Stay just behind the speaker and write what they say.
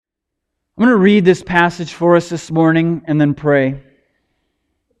I'm going to read this passage for us this morning and then pray.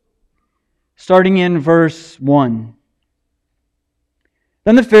 Starting in verse 1.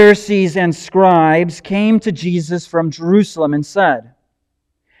 Then the Pharisees and scribes came to Jesus from Jerusalem and said,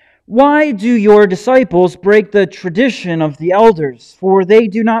 "Why do your disciples break the tradition of the elders? For they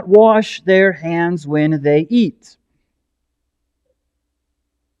do not wash their hands when they eat."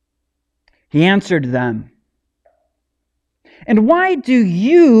 He answered them, "And why do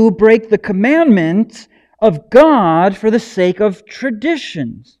you break the commandment of God for the sake of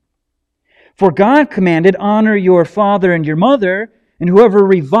traditions? For God commanded, 'Honor your father and your mother,' and whoever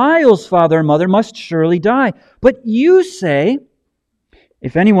reviles father and mother must surely die. But you say,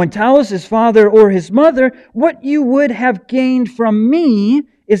 'If anyone tells his father or his mother, what you would have gained from me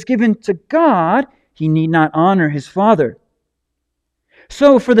is given to God, he need not honor his father.'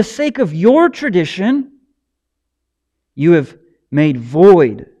 So for the sake of your tradition, you have made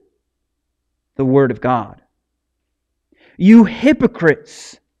void the word of God. You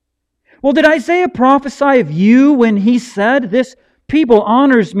hypocrites! Well, did Isaiah prophesy of you when he said, 'This people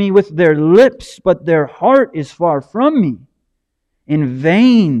honors me with their lips, but their heart is far from me. In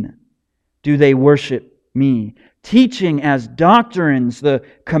vain do they worship me, teaching as doctrines the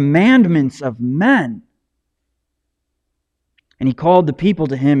commandments of men?' And he called the people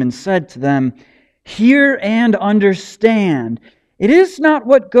to him and said to them, 'Hear and understand. It is not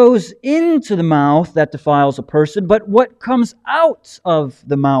what goes into the mouth that defiles a person, but what comes out of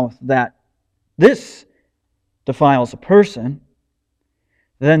the mouth that this defiles a person.'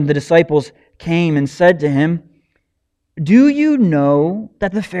 Then the disciples came and said to him, 'Do you know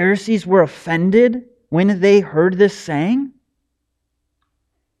that the Pharisees were offended when they heard this saying?'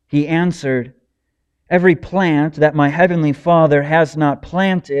 He answered, 'Every plant that my heavenly Father has not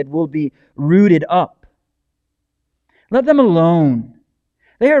planted will be rooted up. Let them alone.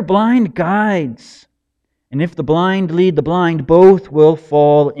 They are blind guides. And if the blind lead the blind, both will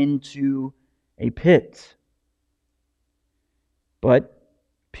fall into a pit.' But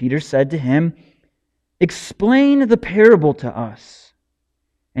Peter said to him, 'Explain the parable to us.'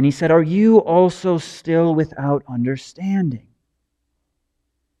 And he said, 'Are you also still without understanding?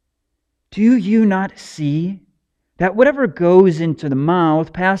 Do you not see that whatever goes into the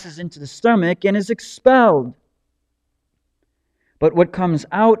mouth passes into the stomach and is expelled? But what comes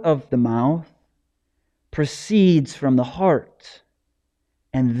out of the mouth proceeds from the heart,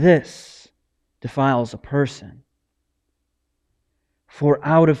 and this defiles a person. For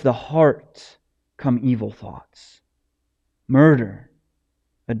out of the heart come evil thoughts, murder,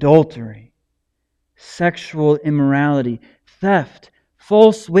 adultery, sexual immorality, theft,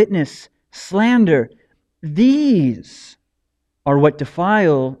 false witness, slander. These are what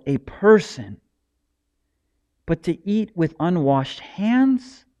defile a person. But to eat with unwashed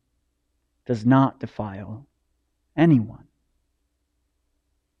hands does not defile anyone."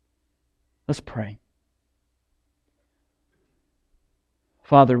 Let's pray.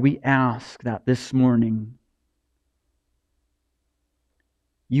 Father, we ask that this morning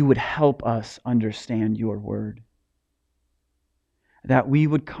you would help us understand your word, that we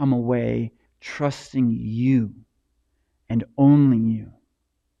would come away trusting you and only you,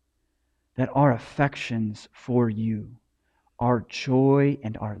 that our affections for you, our joy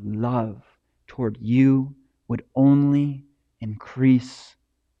and our love toward you would only increase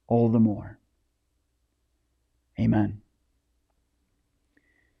all the more. Amen.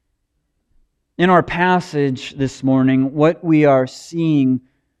 In our passage this morning, what we are seeing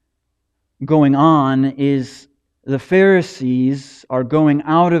going on is the Pharisees are going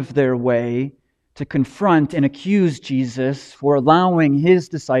out of their way to confront and accuse Jesus for allowing his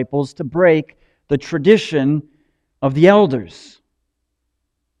disciples to break the tradition of the elders.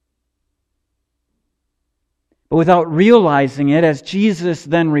 But without realizing it, as Jesus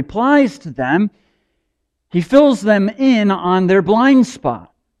then replies to them, he fills them in on their blind spot.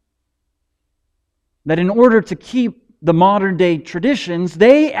 That in order to keep the modern day traditions,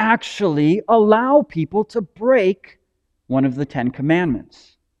 they actually allow people to break one of the 10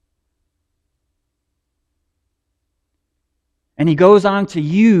 Commandments. And he goes on to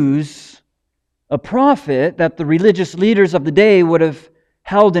use a prophet that the religious leaders of the day would have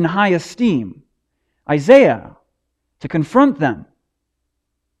held in high esteem, Isaiah, to confront them.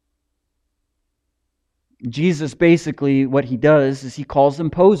 Jesus basically, what he does is he calls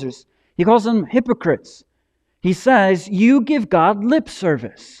them posers. He calls them hypocrites. He says, you give God lip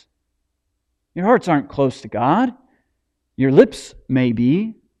service. Your hearts aren't close to God. Your lips may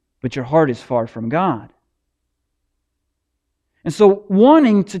be, but your heart is far from God. And so,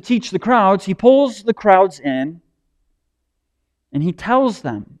 wanting to teach the crowds, he pulls the crowds in and he tells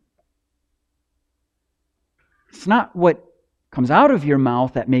them It's not what comes out of your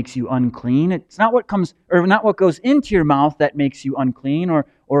mouth that makes you unclean. It's not what goes into your mouth that makes you unclean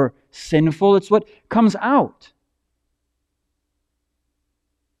or sinful. It's what comes out.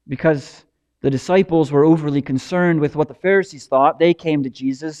 Because the disciples were overly concerned with what the Pharisees thought, they came to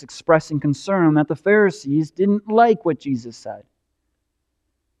Jesus expressing concern that the Pharisees didn't like what Jesus said.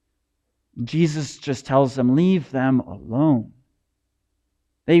 Jesus just tells them, leave them alone.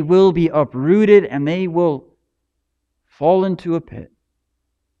 They will be uprooted and they will fall into a pit.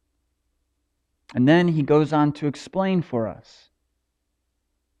 And then he goes on to explain for us.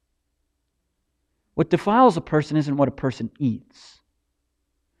 What defiles a person isn't what a person eats.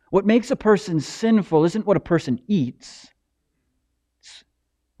 What makes a person sinful isn't what a person eats. It's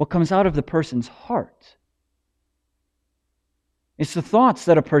what comes out of the person's heart. It's the thoughts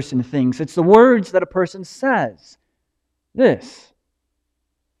that a person thinks. It's the words that a person says. This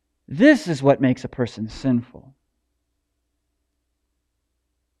is what makes a person sinful.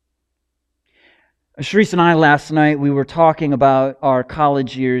 Sharice and I last night, we were talking about our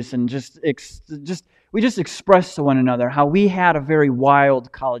college years and we just expressed to one another how we had a very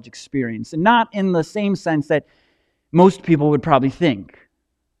wild college experience, and not in the same sense that most people would probably think.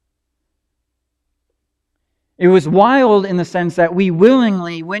 It was wild in the sense that we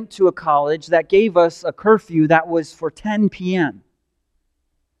willingly went to a college that gave us a curfew that was for 10 p.m.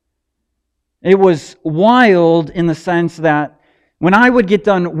 It was wild in the sense that when I would get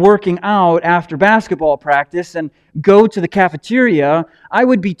done working out after basketball practice and go to the cafeteria, I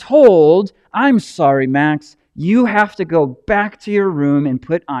would be told, I'm sorry, Max, you have to go back to your room and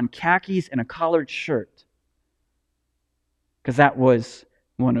put on khakis and a collared shirt. Because that was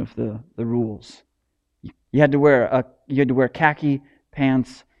one of the rules. You had to wear khaki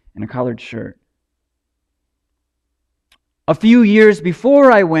pants and a collared shirt. A few years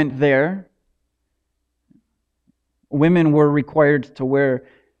before I went there, women were required to wear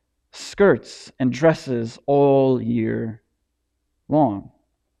skirts and dresses all year long.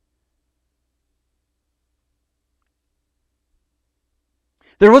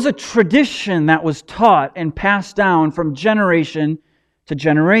 There was a tradition that was taught and passed down from generation to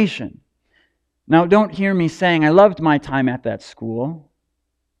generation. Now, don't hear me saying I loved my time at that school.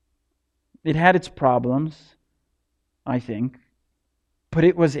 It had its problems, I think, but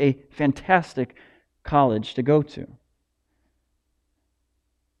it was a fantastic college to go to.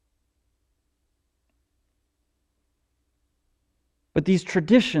 But these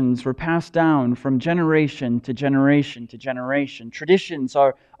traditions were passed down from generation to generation to generation. Traditions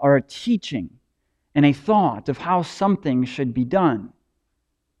are a teaching and a thought of how something should be done.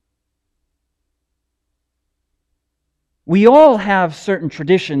 We all have certain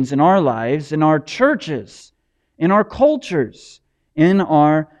traditions in our lives, in our churches, in our cultures, in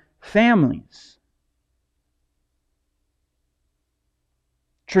our families.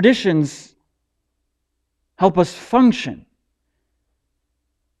 Traditions help us function.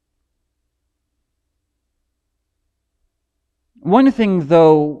 One thing,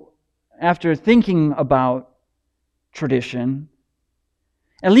 though, after thinking about tradition,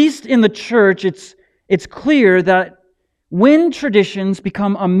 at least in the church, it's clear that when traditions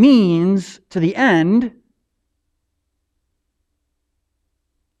become a means to the end,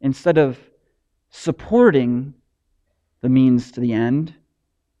 instead of supporting the means to the end,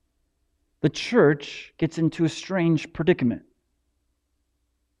 the church gets into a strange predicament.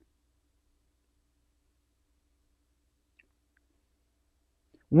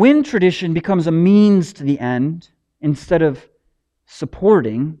 When tradition becomes a means to the end, instead of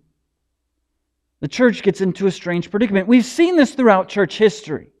supporting, the church gets into a strange predicament. We've seen this throughout church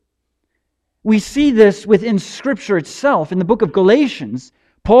history. We see this within Scripture itself. In the book of Galatians,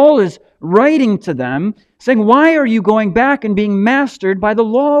 Paul is writing to them, saying, why are you going back and being mastered by the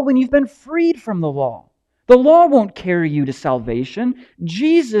law when you've been freed from the law? The law won't carry you to salvation.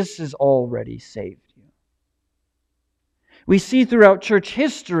 Jesus has already saved you. We see throughout church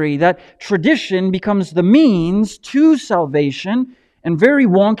history that tradition becomes the means to salvation, and very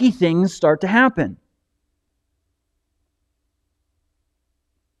wonky things start to happen.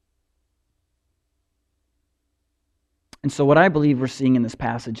 And so what I believe we're seeing in this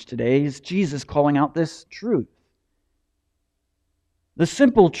passage today is Jesus calling out this truth. The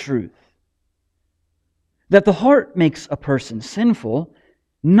simple truth that the heart makes a person sinful,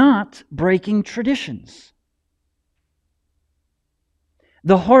 not breaking traditions.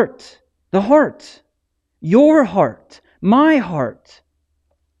 The heart, your heart, my heart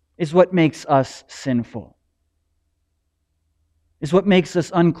is what makes us sinful, is what makes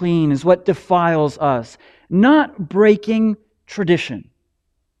us unclean, is what defiles us, not breaking tradition.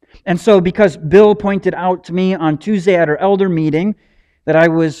 And so because Bill pointed out to me on Tuesday at our elder meeting that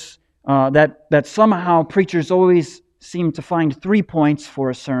that somehow preachers always seem to find 3 points for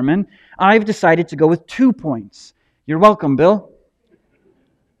a sermon, I've decided to go with 2 points. You're welcome, Bill.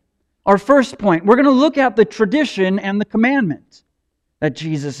 Our first point, we're going to look at the tradition and the commandment that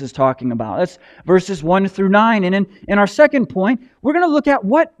Jesus is talking about. That's verses 1 through 9. And in our second point, we're going to look at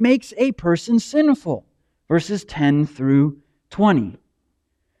what makes a person sinful, verses 10 through 20.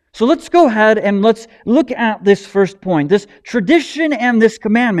 So let's go ahead and let's look at this first point, this tradition and this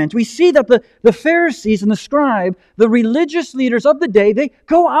commandment. We see that the Pharisees and the scribe, the religious leaders of the day, they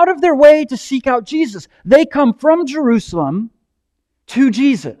go out of their way to seek out Jesus. They come from Jerusalem to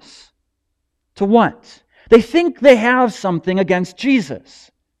Jesus. To what? They think they have something against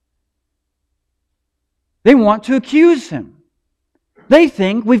Jesus. They want to accuse Him. They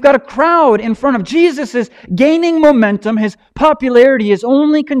think we've got a crowd in front of Jesus is gaining momentum. His popularity is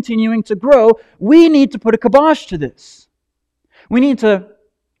only continuing to grow. We need to put a kibosh to this. We need to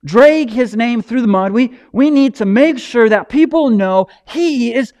drag His name through the mud. We need to make sure that people know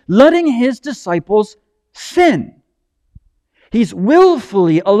He is letting His disciples sin. He's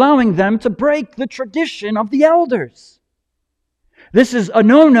willfully allowing them to break the tradition of the elders. This is a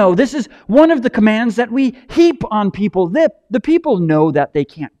no-no. This is one of the commands that we heap on people. The people know that they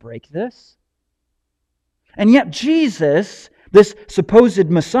can't break this. And yet Jesus, this supposed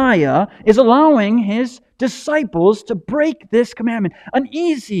Messiah, is allowing His disciples to break this commandment. An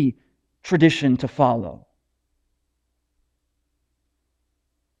easy tradition to follow.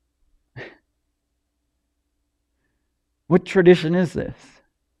 What tradition is this?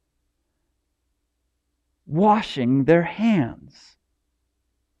 Washing their hands.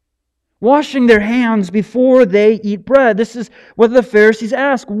 Washing their hands before they eat bread. This is what the Pharisees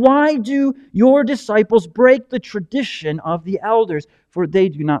ask. Why do your disciples break the tradition of the elders? For they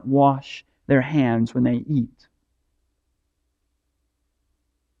do not wash their hands when they eat.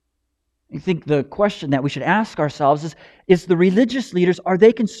 I think the question that we should ask ourselves is the religious leaders, are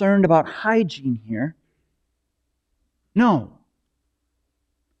they concerned about hygiene here? No.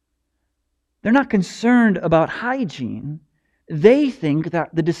 They're not concerned about hygiene. They think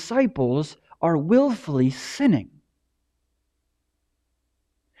that the disciples are willfully sinning.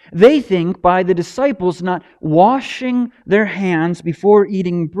 They think by the disciples not washing their hands before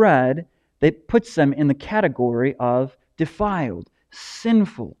eating bread, that puts them in the category of defiled,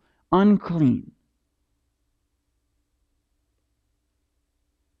 sinful, unclean.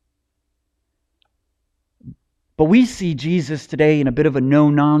 But we see Jesus today in a bit of a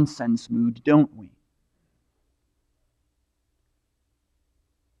no-nonsense mood, don't we?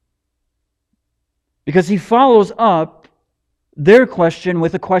 Because He follows up their question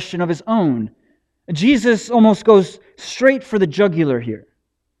with a question of His own. Jesus almost goes straight for the jugular here.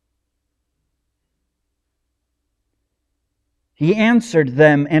 He answered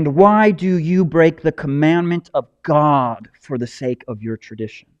them, "And why do you break the commandment of God for the sake of your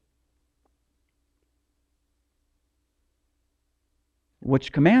tradition?"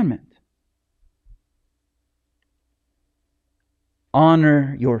 Which commandment?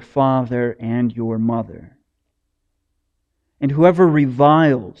 Honor your father and your mother. And whoever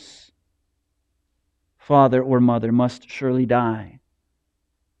reviles father or mother must surely die.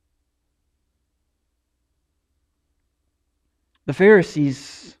 The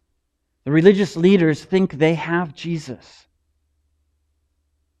Pharisees, the religious leaders, think they have Jesus.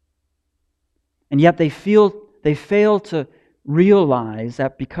 And yet they fail to realize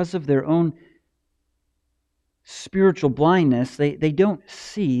that because of their own spiritual blindness, they don't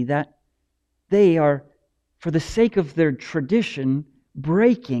see that they are, for the sake of their tradition,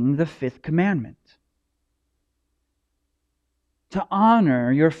 breaking the fifth commandment. To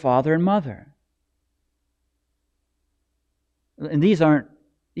honor your father and mother. And these aren't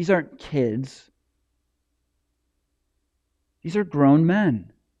kids. These are grown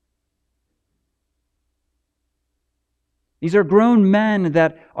men. These are grown men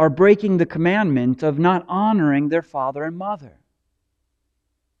that are breaking the commandment of not honoring their father and mother.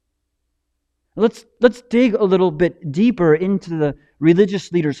 Let's dig a little bit deeper into the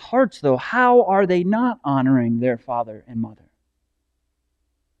religious leaders' hearts, though. How are they not honoring their father and mother?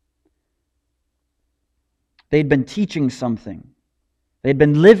 They'd been teaching something. They'd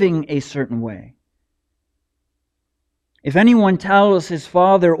been living a certain way. If anyone tells his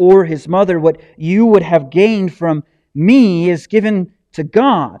father or his mother, "What you would have gained from me is given to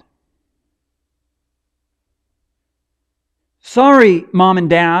God." Sorry, Mom and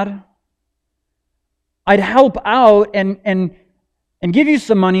Dad. I'd help out and give you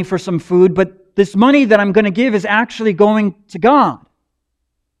some money for some food, but this money that I'm going to give is actually going to God.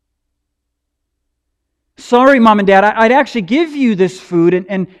 sorry, Mom and Dad, I'd actually give you this food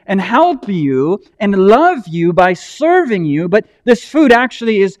and help you and love you by serving you, but this food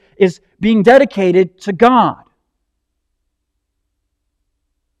actually is being dedicated to God.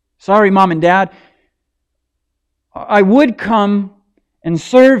 Sorry, Mom and Dad, I would come and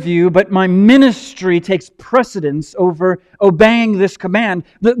serve you, but my ministry takes precedence over obeying this command.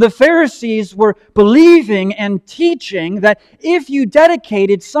 The Pharisees were believing and teaching that if you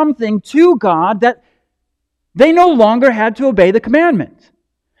dedicated something to God, that they no longer had to obey the commandment.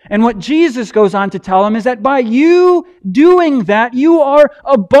 And what Jesus goes on to tell them is that by you doing that, you are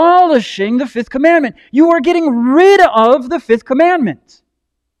abolishing the fifth commandment. You are getting rid of the fifth commandment.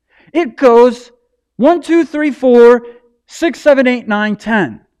 It goes 1, 2, 3, 4, 6, 7, 8, 9,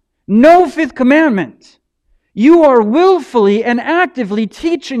 10. No fifth commandment. You are willfully and actively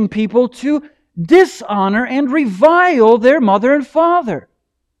teaching people to dishonor and revile their mother and father.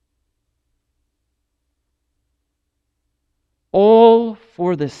 All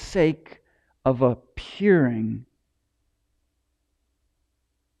for the sake of appearing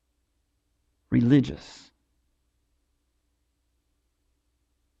religious.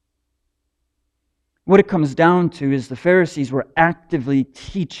 What it comes down to is the Pharisees were actively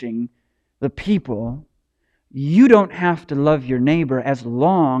teaching the people, you don't have to love your neighbor as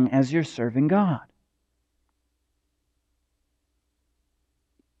long as you're serving God.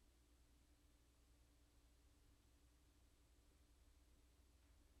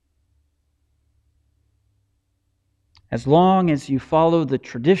 As long as you follow the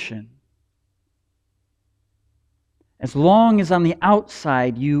tradition, as long as on the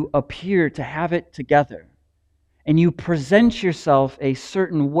outside you appear to have it together and you present yourself a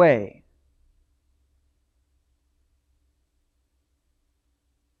certain way,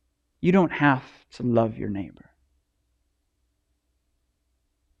 you don't have to love your neighbor.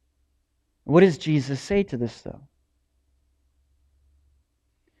 What does Jesus say to this, though?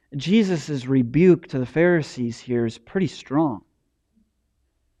 Jesus' rebuke to the Pharisees here is pretty strong,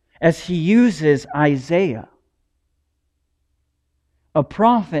 as he uses Isaiah, a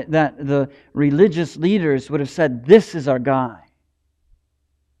prophet that the religious leaders would have said, this is our guy.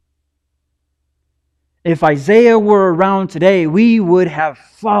 If Isaiah were around today, we would have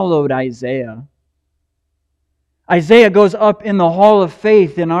followed Isaiah. Isaiah goes up in the hall of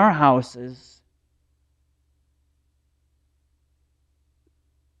faith in our houses.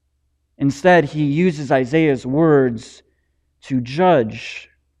 Instead, he uses Isaiah's words to judge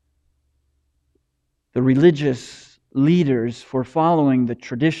the religious leaders for following the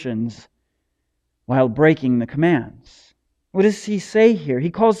traditions while breaking the commands. What does he say here? He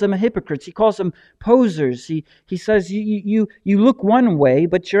calls them hypocrites. He calls them posers. He says, you look one way,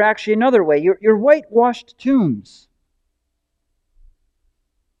 but you're actually another way. You're whitewashed tombs.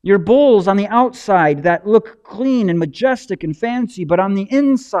 You're bowls on the outside that look clean and majestic and fancy, but on the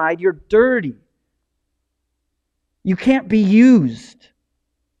inside you're dirty. You can't be used.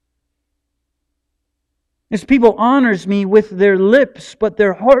 This people honors me with their lips, but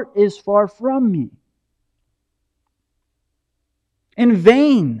their heart is far from me. In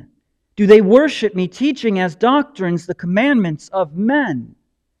vain do they worship me, teaching as doctrines the commandments of men.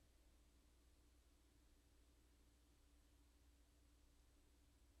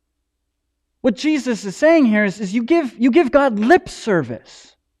 What Jesus is saying here is you give God lip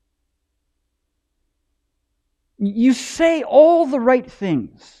service. You say all the right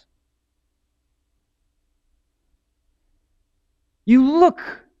things. You look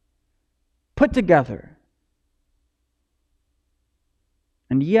put together.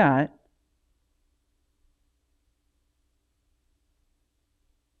 And yet,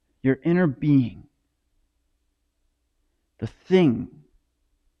 your inner being, the thing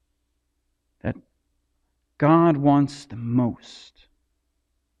that God wants the most,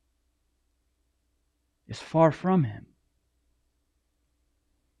 is far from Him.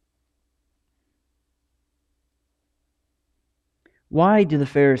 Why do the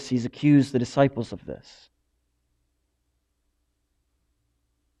Pharisees accuse the disciples of this?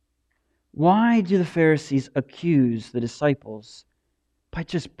 Why do the Pharisees accuse the disciples by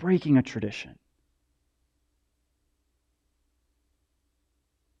just breaking a tradition?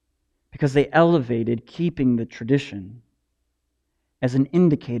 Because they elevated keeping the tradition as an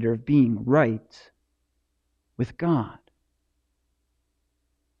indicator of being right with God.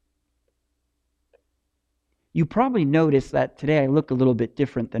 You probably noticed that today I look a little bit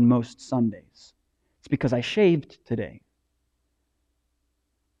different than most Sundays. It's because I shaved today.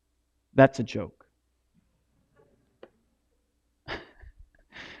 That's a joke.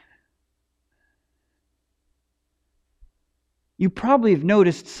 You probably have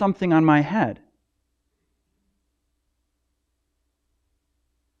noticed something on my head.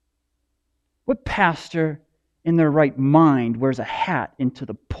 What pastor in their right mind wears a hat into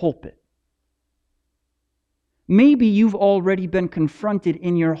the pulpit? Maybe you've already been confronted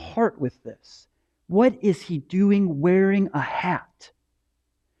in your heart with this. What is he doing wearing a hat?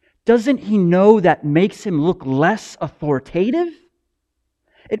 Doesn't he know that makes him look less authoritative?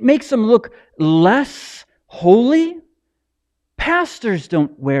 It makes him look less holy? Pastors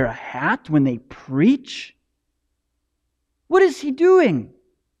don't wear a hat when they preach. What is he doing?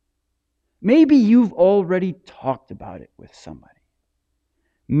 Maybe you've already talked about it with somebody.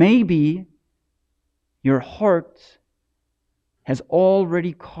 Maybe your heart has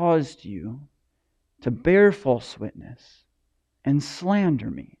already caused you to bear false witness and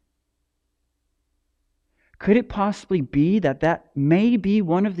slander me. Could it possibly be that that may be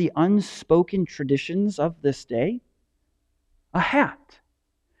one of the unspoken traditions of this day? A hat.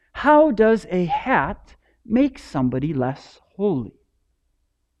 How does a hat make somebody less holy?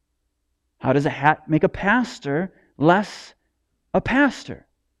 How does a hat make a pastor less a pastor?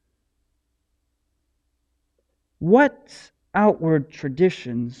 What outward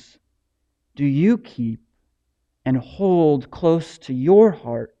traditions do you keep and hold close to your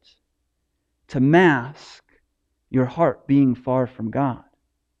heart to mask your heart being far from God?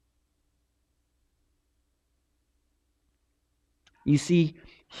 You see,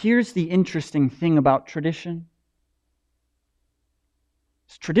 here's the interesting thing about tradition.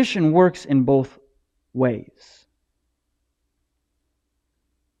 Tradition works in both ways.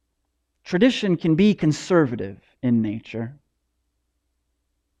 Tradition can be conservative in nature.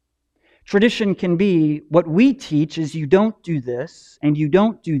 Tradition can be what we teach is you don't do this, and you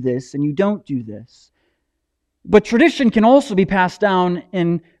don't do this, and you don't do this. But tradition can also be passed down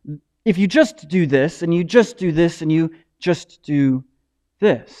in if you just do this, and you just do this, and you just do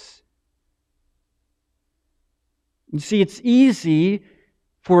this. You see, it's easy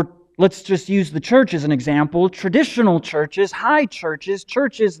for, let's just use the church as an example, traditional churches, high churches,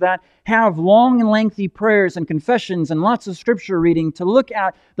 churches that have long and lengthy prayers and confessions and lots of scripture reading, to look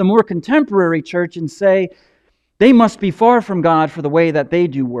at the more contemporary church and say, they must be far from God for the way that they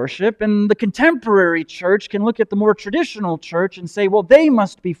do worship. And the contemporary church can look at the more traditional church and say, well, they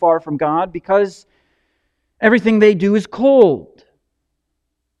must be far from God because everything they do is cold.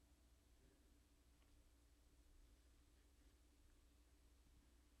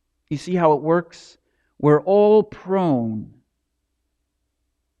 You see how it works? We're all prone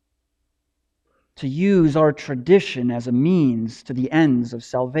to use our tradition as a means to the ends of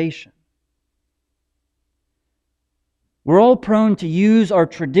salvation. We're all prone to use our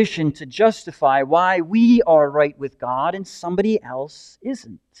tradition to justify why we are right with God and somebody else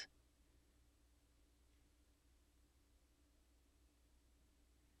isn't.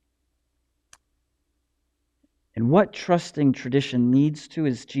 And what trusting tradition leads to,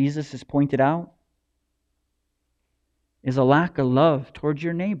 as Jesus has pointed out, is a lack of love towards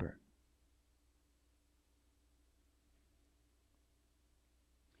your neighbor.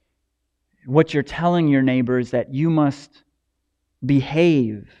 What you're telling your neighbor is that you must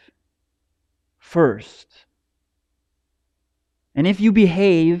behave first. And if you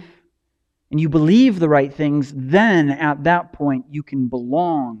behave and you believe the right things, then at that point you can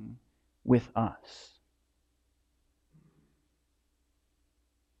belong with us.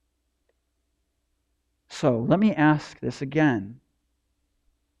 So let me ask this again.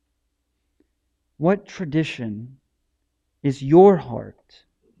 What tradition is your heart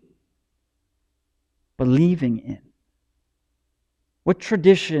believing in? What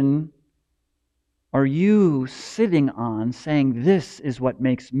tradition are you sitting on saying, this is what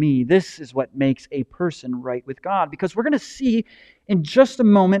makes me, this is what makes a person right with God? Because we're going to see in just a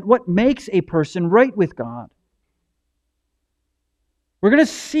moment what makes a person right with God. We're going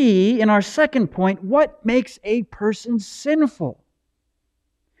to see in our second point what makes a person sinful.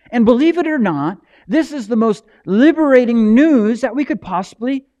 And believe it or not, this is the most liberating news that we could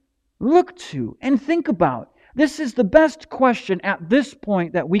possibly look to and think about. This is the best question at this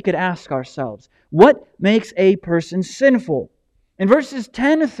point that we could ask ourselves. What makes a person sinful? In verses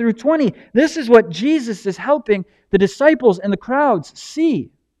 10 through 20, this is what Jesus is helping the disciples and the crowds see.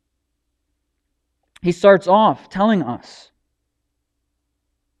 He starts off telling us.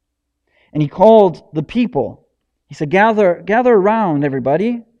 And he called the people. He said, gather around,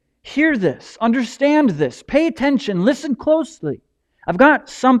 everybody. Hear this. Understand this. Pay attention. Listen closely. I've got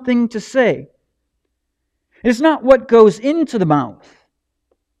something to say. It's not what goes into the mouth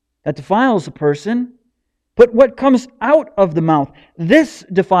that defiles a person, but what comes out of the mouth. This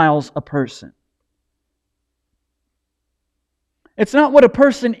defiles a person. It's not what a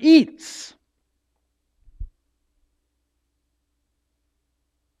person eats.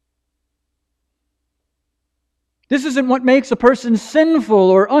 This isn't what makes a person sinful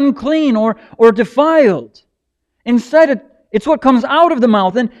or unclean or defiled. Instead, it's what comes out of the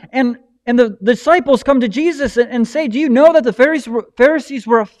mouth. And the disciples come to Jesus and say, do you know that the Pharisees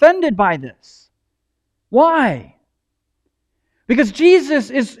were offended by this? Why? Because Jesus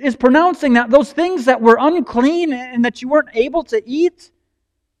is pronouncing that those things that were unclean and that you weren't able to eat,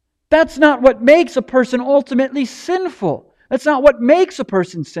 that's not what makes a person ultimately sinful. That's not what makes a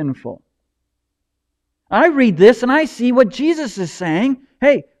person sinful. I read this and I see what Jesus is saying.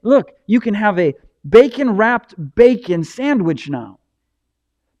 Hey, look, you can have a bacon-wrapped bacon sandwich now.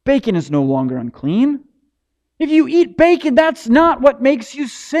 Bacon is no longer unclean. If you eat bacon, that's not what makes you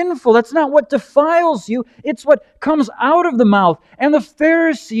sinful. That's not what defiles you. It's what comes out of the mouth. And the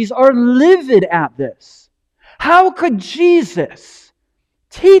Pharisees are livid at this. How could Jesus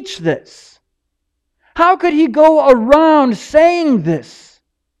teach this? How could He go around saying this?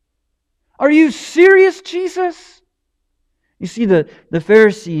 Are you serious, Jesus? You see, the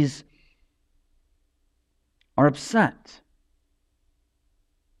Pharisees are upset.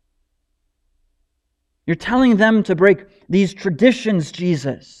 You're telling them to break these traditions,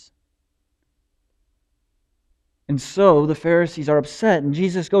 Jesus. And so the Pharisees are upset, and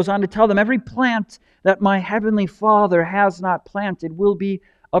Jesus goes on to tell them, every plant that my heavenly Father has not planted will be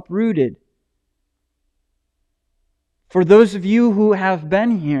uprooted. For those of you who have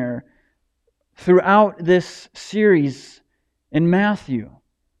been here throughout this series in Matthew,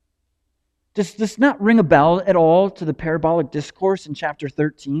 does this not ring a bell at all to the parabolic discourse in chapter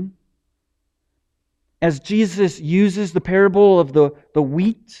 13? As Jesus uses the parable of the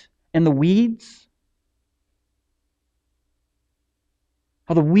wheat and the weeds.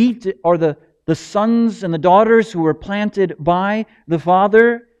 How the wheat are the sons and the daughters who were planted by the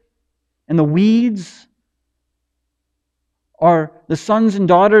Father, and the weeds are the sons and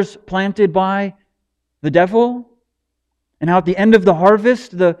daughters planted by the devil. And how at the end of the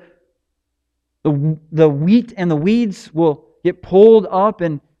harvest, the wheat and the weeds will get pulled up,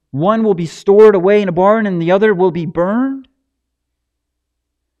 and one will be stored away in a barn and the other will be burned.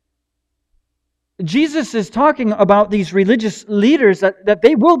 Jesus is talking about these religious leaders that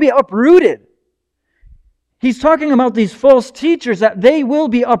they will be uprooted. He's talking about these false teachers that they will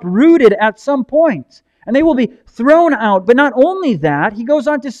be uprooted at some point. And they will be thrown out. But not only that, he goes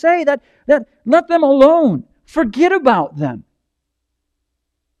on to say that let them alone. Forget about them.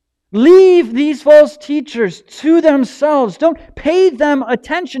 Leave these false teachers to themselves. Don't pay them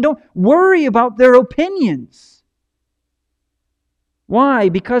attention. Don't worry about their opinions. Why?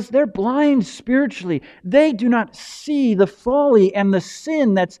 Because they're blind spiritually. They do not see the folly and the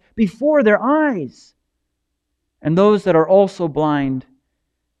sin that's before their eyes. And those that are also blind,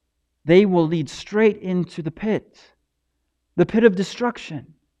 they will lead straight into the pit of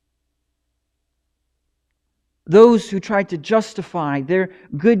destruction. Those who try to justify their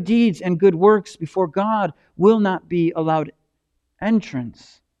good deeds and good works before God will not be allowed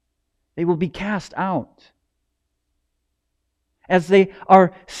entrance. They will be cast out. As they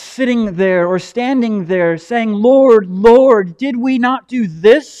are sitting there or standing there saying, Lord, Lord, did we not do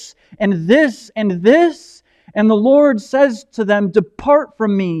this and this and this? And the Lord says to them, depart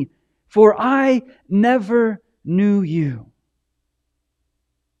from me, for I never knew you.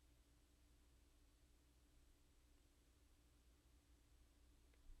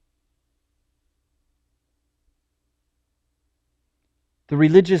 The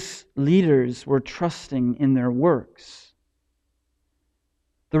religious leaders were trusting in their works.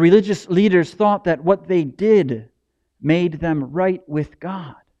 The religious leaders thought that what they did made them right with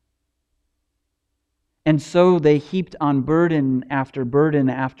God. And so they heaped on burden after burden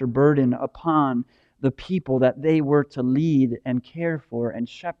after burden upon the people that they were to lead and care for and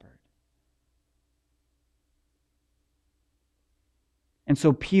shepherd. And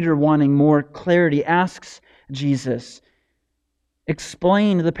so Peter, wanting more clarity, asks Jesus,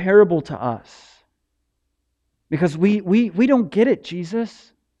 explain the parable to us. Because we don't get it,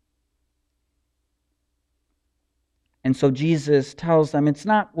 Jesus. And so Jesus tells them, it's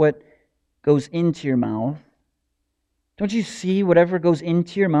not what goes into your mouth. Don't you see whatever goes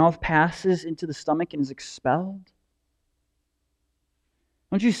into your mouth passes into the stomach and is expelled?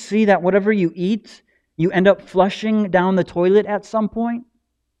 Don't you see that whatever you eat, you end up flushing down the toilet at some point?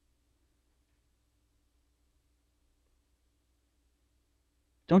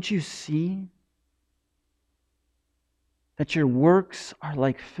 Don't you see that your works are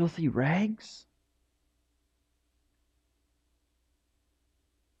like filthy rags?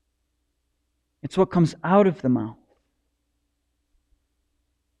 It's what comes out of the mouth.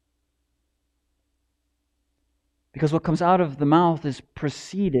 Because what comes out of the mouth is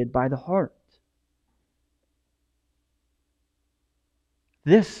preceded by the heart.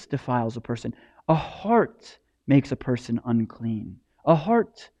 This defiles a person. A heart makes a person unclean. A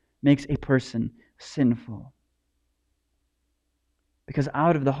heart makes a person sinful. Because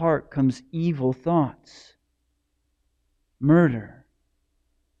out of the heart comes evil thoughts, murder,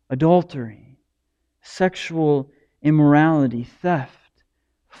 adultery, sexual immorality, theft,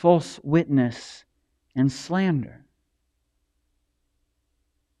 false witness, and slander.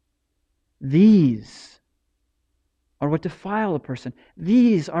 These are what defile a person.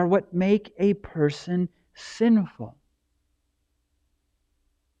 These are what make a person sinful.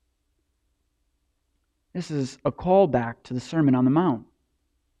 This is a callback to the Sermon on the Mount.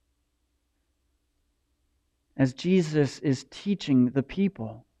 As Jesus is teaching the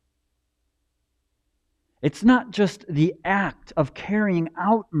people, it's not just the act of carrying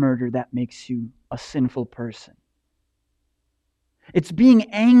out murder that makes you a sinful person. It's being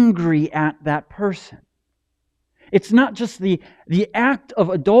angry at that person. It's not just the act of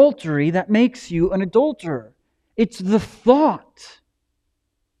adultery that makes you an adulterer. It's the thought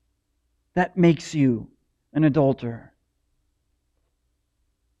that makes you an adulterer.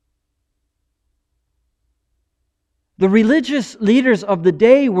 The religious leaders of the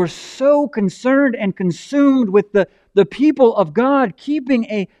day were so concerned and consumed with the people of God keeping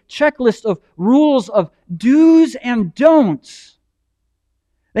a checklist of rules of do's and don'ts.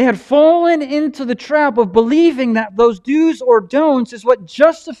 They had fallen into the trap of believing that those do's or don'ts is what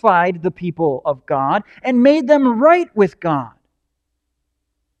justified the people of God and made them right with God.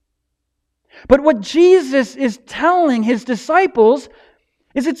 But what Jesus is telling His disciples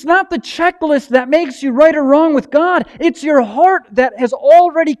is it's not the checklist that makes you right or wrong with God. It's your heart that has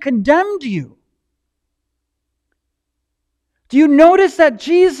already condemned you. Do you notice that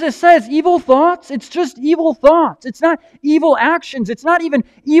Jesus says evil thoughts? It's just evil thoughts. It's not evil actions. It's not even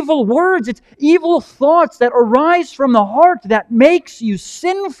evil words. It's evil thoughts that arise from the heart that makes you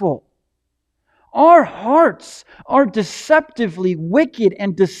sinful. Our hearts are deceptively wicked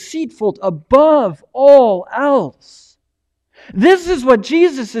and deceitful above all else. This is what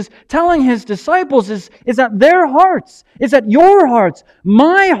Jesus is telling His disciples is that their hearts, is that your hearts,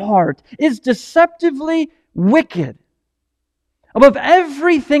 my heart, is deceptively wicked above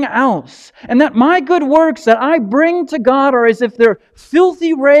everything else. And that my good works that I bring to God are as if they're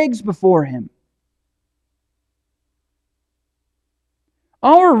filthy rags before Him.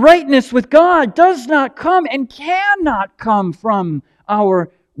 Our rightness with God does not come and cannot come from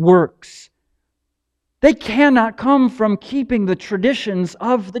our works. They cannot come from keeping the traditions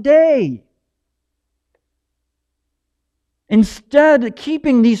of the day. Instead,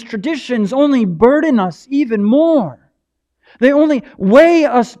 keeping these traditions only burden us even more. They only weigh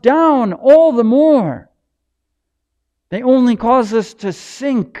us down all the more. They only cause us to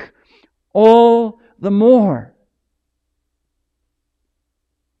sink all the more.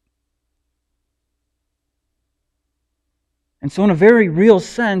 And so in a very real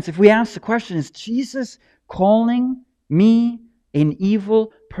sense, if we ask the question, is Jesus calling me an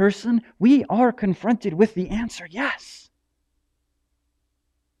evil person? We are confronted with the answer, yes.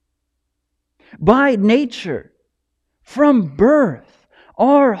 By nature, from birth,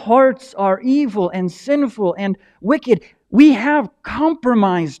 our hearts are evil and sinful and wicked. We have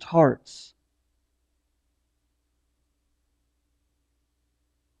compromised hearts.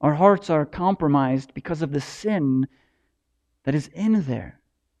 Our hearts are compromised because of the sin that is in there.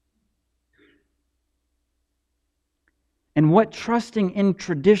 And what trusting in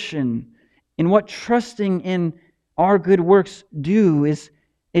tradition, and what trusting in our good works do is,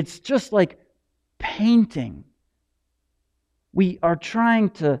 it's just like painting. We are trying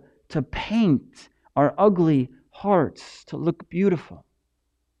to paint our ugly hearts to look beautiful.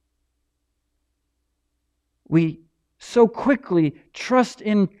 We so quickly trust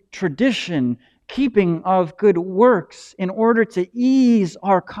in tradition, keeping of good works in order to ease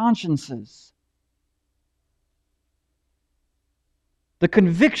our consciences. The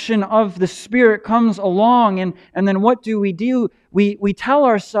conviction of the Spirit comes along, and then what do? We tell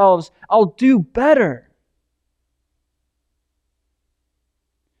ourselves, I'll do better.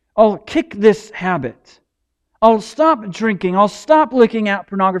 I'll kick this habit. I'll stop drinking. I'll stop looking at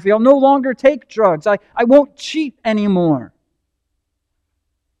pornography. I'll no longer take drugs. I won't cheat anymore.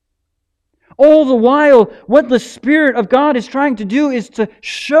 All the while, what the Spirit of God is trying to do is to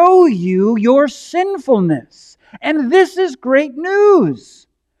show you your sinfulness. And this is great news.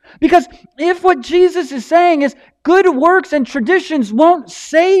 Because if what Jesus is saying is good works and traditions won't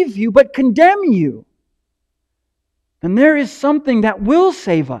save you but condemn you, then there is something that will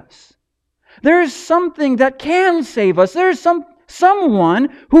save us. There is something that can save us. There is someone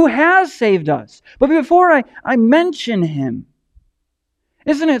who has saved us. But before I mention Him,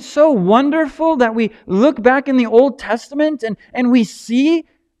 Isn't it so wonderful that we look back in the Old Testament and we see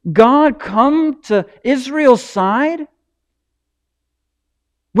God come to Israel's side?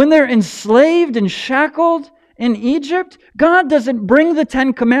 When they're enslaved and shackled in Egypt, God doesn't bring the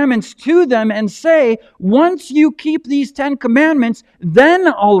Ten Commandments to them and say, once you keep these Ten Commandments, then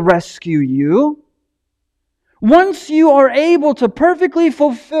I'll rescue you. Once you are able to perfectly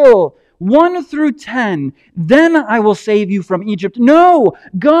fulfill 1 through 10, then I will save you from Egypt. No,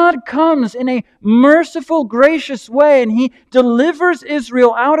 God comes in a merciful, gracious way, and He delivers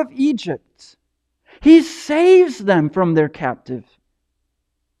Israel out of Egypt. He saves them from their captive.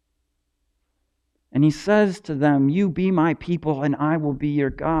 And He says to them, you be my people and I will be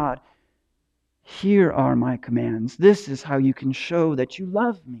your God. Here are my commands. This is how you can show that you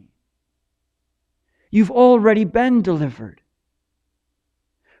love me. You've already been delivered.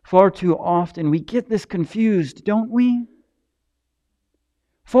 Far too often we get this confused, don't we?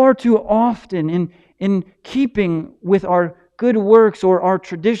 Far too often in keeping with our good works or our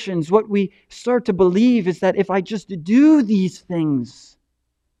traditions, what we start to believe is that if I just do these things,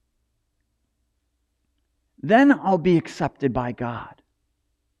 then I'll be accepted by God.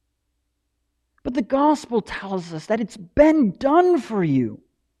 But the gospel tells us that it's been done for you.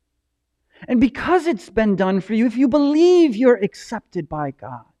 And because it's been done for you, if you believe, you're accepted by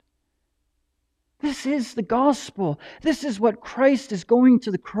God. This is the gospel. This is what Christ is going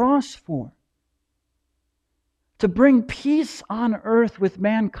to the cross for. To bring peace on earth with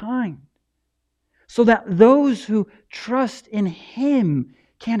mankind. So that those who trust in Him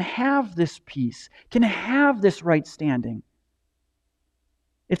can have this peace, can have this right standing.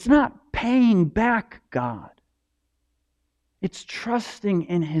 It's not paying back God. It's trusting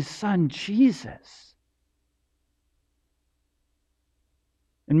in His Son, Jesus.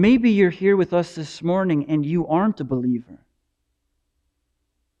 And maybe you're here with us this morning and you aren't a believer.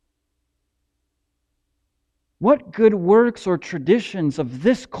 What good works or traditions of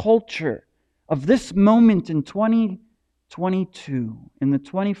this culture, of this moment in 2022, in the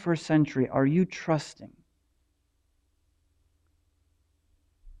 21st century, are you trusting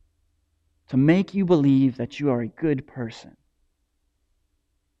to make you believe that you are a good person?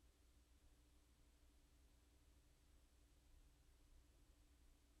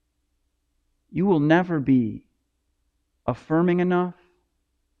 You will never be affirming enough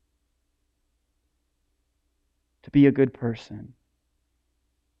to be a good person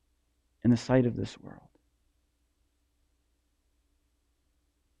in the sight of this world.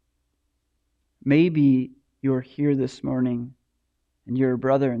 Maybe you're here this morning and you're a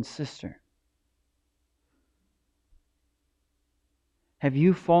brother and sister. Have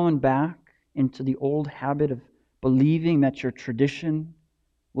you fallen back into the old habit of believing that your tradition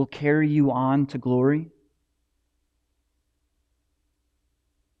will carry you on to glory?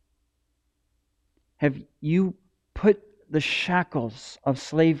 Have you put the shackles of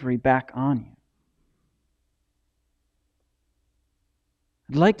slavery back on you?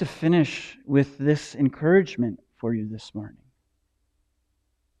 I'd like to finish with this encouragement for you this morning.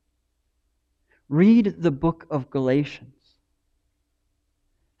 Read the book of Galatians,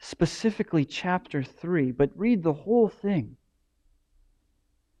 specifically chapter 3, but read the whole thing.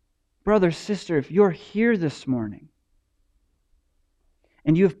 Brother, sister, if you're here this morning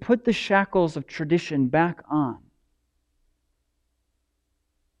and you have put the shackles of tradition back on,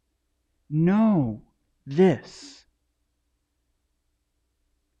 know this.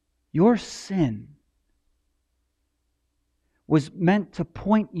 Your sin was meant to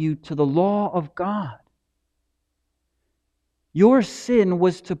point you to the law of God. Your sin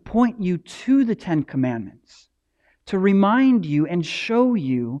was to point you to the Ten Commandments, to remind you and show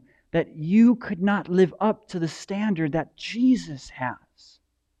you that you could not live up to the standard that Jesus has.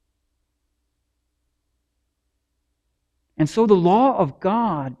 And so the law of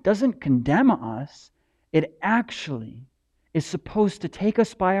God doesn't condemn us. It actually is supposed to take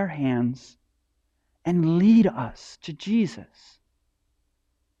us by our hands and lead us to Jesus.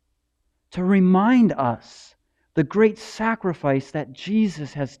 To remind us the great sacrifice that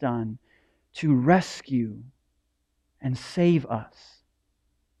Jesus has done to rescue and save us.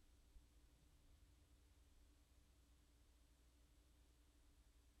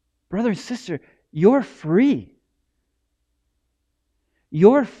 Brother and sister, you're free.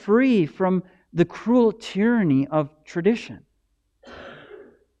 You're free from the cruel tyranny of tradition.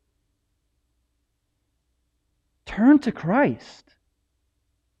 Turn to Christ.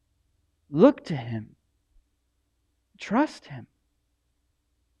 Look to Him. Trust Him.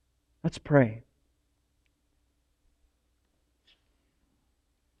 Let's pray.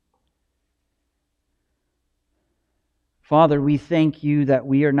 Father, we thank you that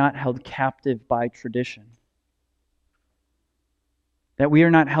we are not held captive by tradition, that we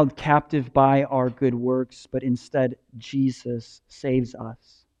are not held captive by our good works, but instead Jesus saves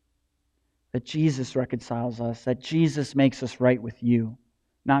us, that Jesus reconciles us, that Jesus makes us right with you,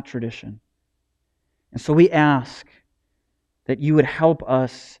 not tradition. And so we ask that you would help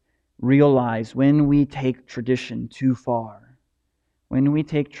us realize when we take tradition too far, when we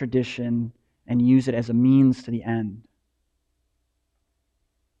take tradition and use it as a means to the end.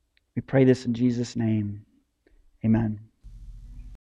 We pray this in Jesus' name. Amen.